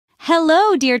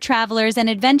Hello, dear travelers and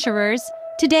adventurers.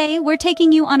 Today, we're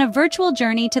taking you on a virtual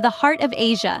journey to the heart of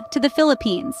Asia, to the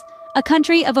Philippines, a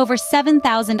country of over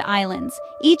 7,000 islands,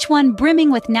 each one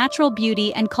brimming with natural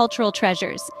beauty and cultural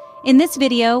treasures. In this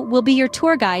video, we'll be your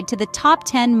tour guide to the top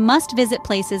 10 must-visit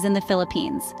places in the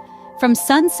Philippines. From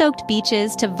sun-soaked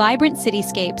beaches to vibrant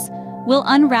cityscapes, we'll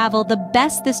unravel the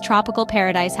best this tropical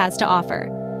paradise has to offer.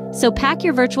 So pack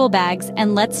your virtual bags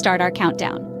and let's start our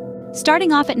countdown.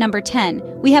 Starting off at number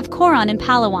 10, we have Coron in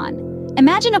Palawan.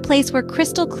 Imagine a place where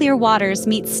crystal-clear waters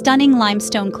meet stunning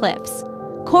limestone cliffs.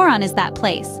 Coron is that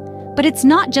place. But it's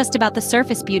not just about the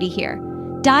surface beauty here.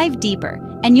 Dive deeper,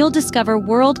 and you'll discover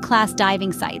world-class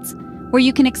diving sites, where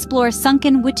you can explore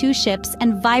sunken Witu ships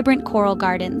and vibrant coral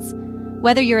gardens.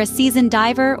 Whether you're a seasoned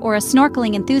diver or a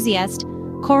snorkeling enthusiast,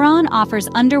 Coron offers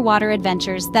underwater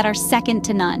adventures that are second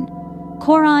to none.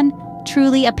 Coron,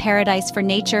 truly a paradise for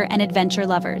nature and adventure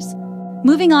lovers.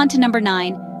 Moving on to number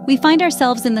 9, we find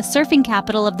ourselves in the surfing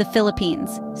capital of the Philippines,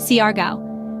 Siargao.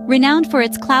 Renowned for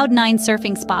its Cloud9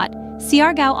 surfing spot,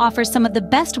 Siargao offers some of the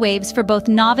best waves for both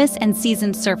novice and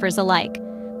seasoned surfers alike.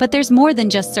 But there's more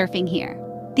than just surfing here.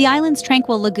 The island's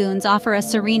tranquil lagoons offer a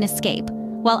serene escape,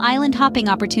 while island hopping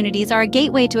opportunities are a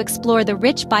gateway to explore the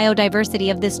rich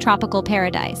biodiversity of this tropical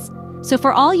paradise. So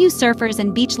for all you surfers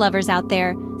and beach lovers out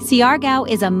there, Siargao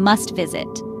is a must-visit.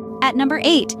 At number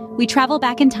 8, we travel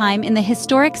back in time in the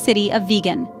historic city of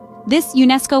Vigan. This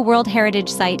UNESCO World Heritage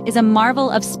Site is a marvel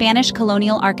of Spanish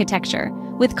colonial architecture,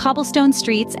 with cobblestone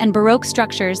streets and Baroque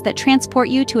structures that transport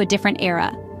you to a different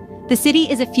era. The city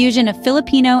is a fusion of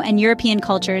Filipino and European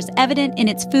cultures, evident in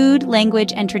its food,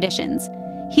 language, and traditions.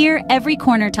 Here, every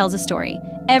corner tells a story.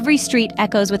 Every street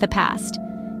echoes with a past.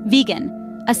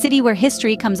 Vigan, a city where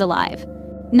history comes alive.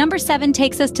 Number 7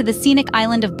 takes us to the scenic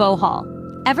island of Bohol.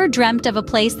 Ever dreamt of a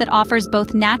place that offers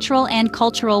both natural and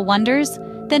cultural wonders?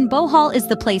 Then Bohol is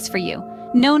the place for you.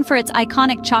 Known for its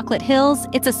iconic chocolate hills,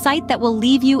 it's a site that will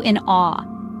leave you in awe.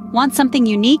 Want something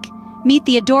unique? Meet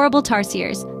the adorable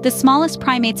tarsiers, the smallest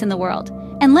primates in the world.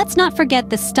 And let's not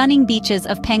forget the stunning beaches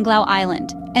of Panglao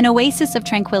Island, an oasis of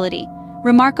tranquility.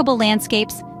 Remarkable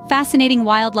landscapes, fascinating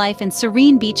wildlife, and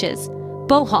serene beaches.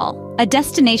 Bohol, a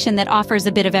destination that offers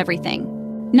a bit of everything.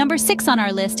 Number 6 on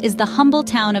our list is the humble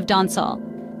town of Donsol.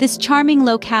 This charming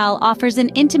locale offers an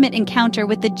intimate encounter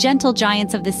with the gentle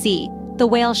giants of the sea, the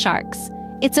whale sharks.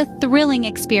 It's a thrilling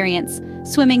experience,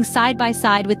 swimming side by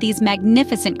side with these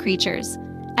magnificent creatures.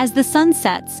 As the sun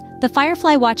sets, the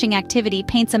firefly watching activity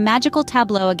paints a magical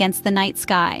tableau against the night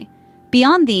sky.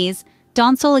 Beyond these,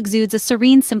 Donsol exudes a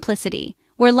serene simplicity,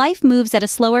 where life moves at a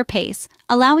slower pace,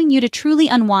 allowing you to truly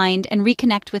unwind and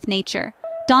reconnect with nature.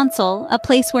 Donsol, a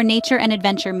place where nature and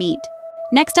adventure meet.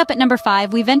 Next up at number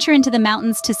 5, we venture into the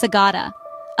mountains to Sagada.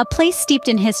 A place steeped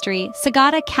in history,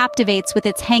 Sagada captivates with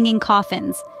its hanging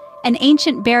coffins, an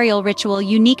ancient burial ritual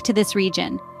unique to this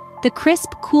region. The crisp,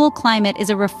 cool climate is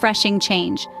a refreshing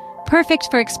change, perfect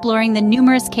for exploring the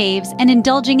numerous caves and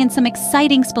indulging in some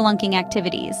exciting spelunking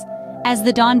activities. As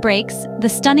the dawn breaks, the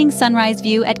stunning sunrise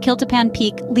view at Kiltapan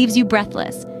Peak leaves you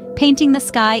breathless, painting the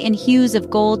sky in hues of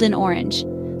gold and orange.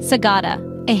 Sagada,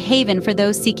 a haven for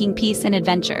those seeking peace and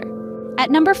adventure. At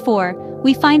number 4,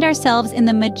 we find ourselves in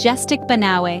the majestic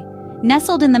Banaue.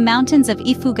 Nestled in the mountains of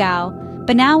Ifugao,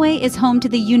 Banaue is home to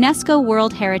the UNESCO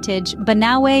World Heritage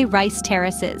Banaue Rice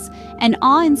Terraces, an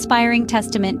awe-inspiring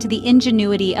testament to the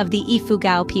ingenuity of the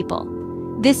Ifugao people.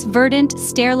 This verdant,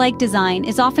 stair-like design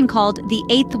is often called the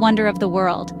eighth wonder of the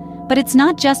world, but it's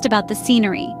not just about the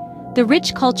scenery. The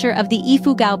rich culture of the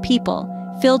Ifugao people,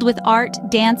 filled with art,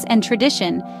 dance, and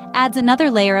tradition, adds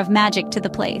another layer of magic to the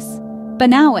place.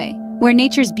 Banaue, where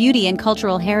nature's beauty and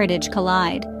cultural heritage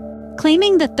collide.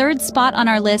 Claiming the 3rd spot on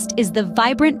our list is the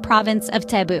vibrant province of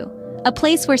Cebu, a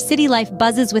place where city life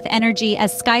buzzes with energy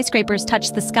as skyscrapers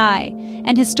touch the sky,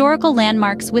 and historical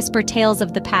landmarks whisper tales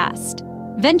of the past.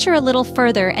 Venture a little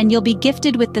further and you'll be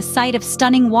gifted with the sight of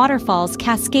stunning waterfalls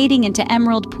cascading into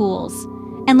emerald pools.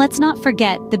 And let's not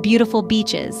forget the beautiful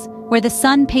beaches, where the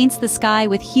sun paints the sky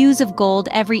with hues of gold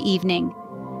every evening.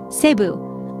 Cebu,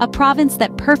 a province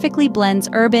that perfectly blends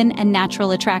urban and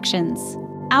natural attractions.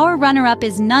 Our runner-up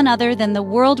is none other than the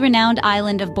world-renowned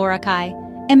island of Boracay.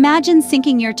 Imagine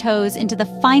sinking your toes into the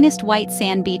finest white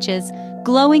sand beaches,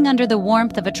 glowing under the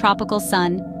warmth of a tropical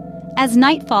sun. As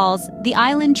night falls, the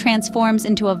island transforms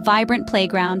into a vibrant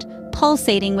playground,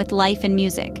 pulsating with life and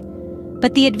music.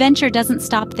 But the adventure doesn't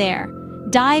stop there.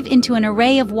 Dive into an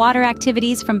array of water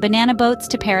activities from banana boats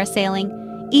to parasailing,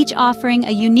 each offering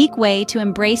a unique way to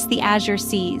embrace the azure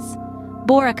seas.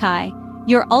 Boracay,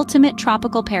 your ultimate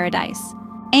tropical paradise.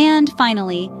 And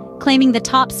finally, claiming the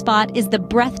top spot is the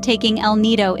breathtaking El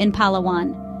Nido in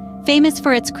Palawan. Famous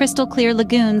for its crystal-clear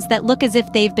lagoons that look as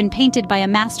if they've been painted by a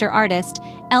master artist,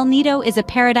 El Nido is a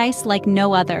paradise like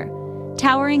no other.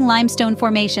 Towering limestone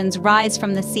formations rise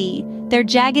from the sea, their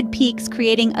jagged peaks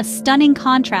creating a stunning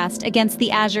contrast against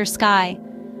the azure sky.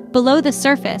 Below the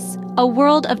surface, a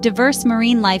world of diverse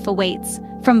marine life awaits,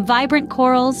 from vibrant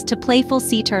corals to playful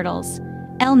sea turtles.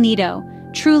 El Nido,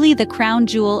 truly the crown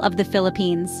jewel of the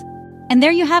Philippines. And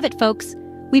there you have it, folks.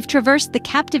 We've traversed the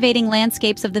captivating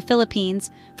landscapes of the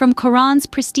Philippines, from Coron's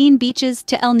pristine beaches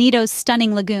to El Nido's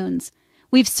stunning lagoons.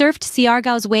 We've surfed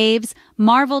Siargao's waves,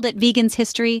 marveled at Vigan's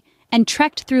history, and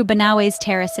trekked through Banawe's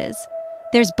terraces.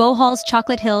 There's Bohol's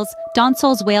chocolate hills,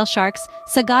 Donsol's whale sharks,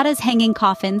 Sagada's hanging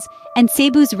coffins, and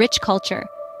Cebu's rich culture.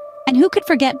 And who could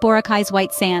forget Boracay's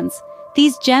white sands?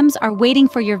 These gems are waiting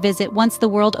for your visit once the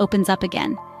world opens up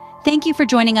again. Thank you for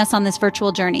joining us on this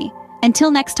virtual journey.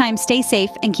 Until next time, stay safe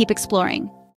and keep exploring.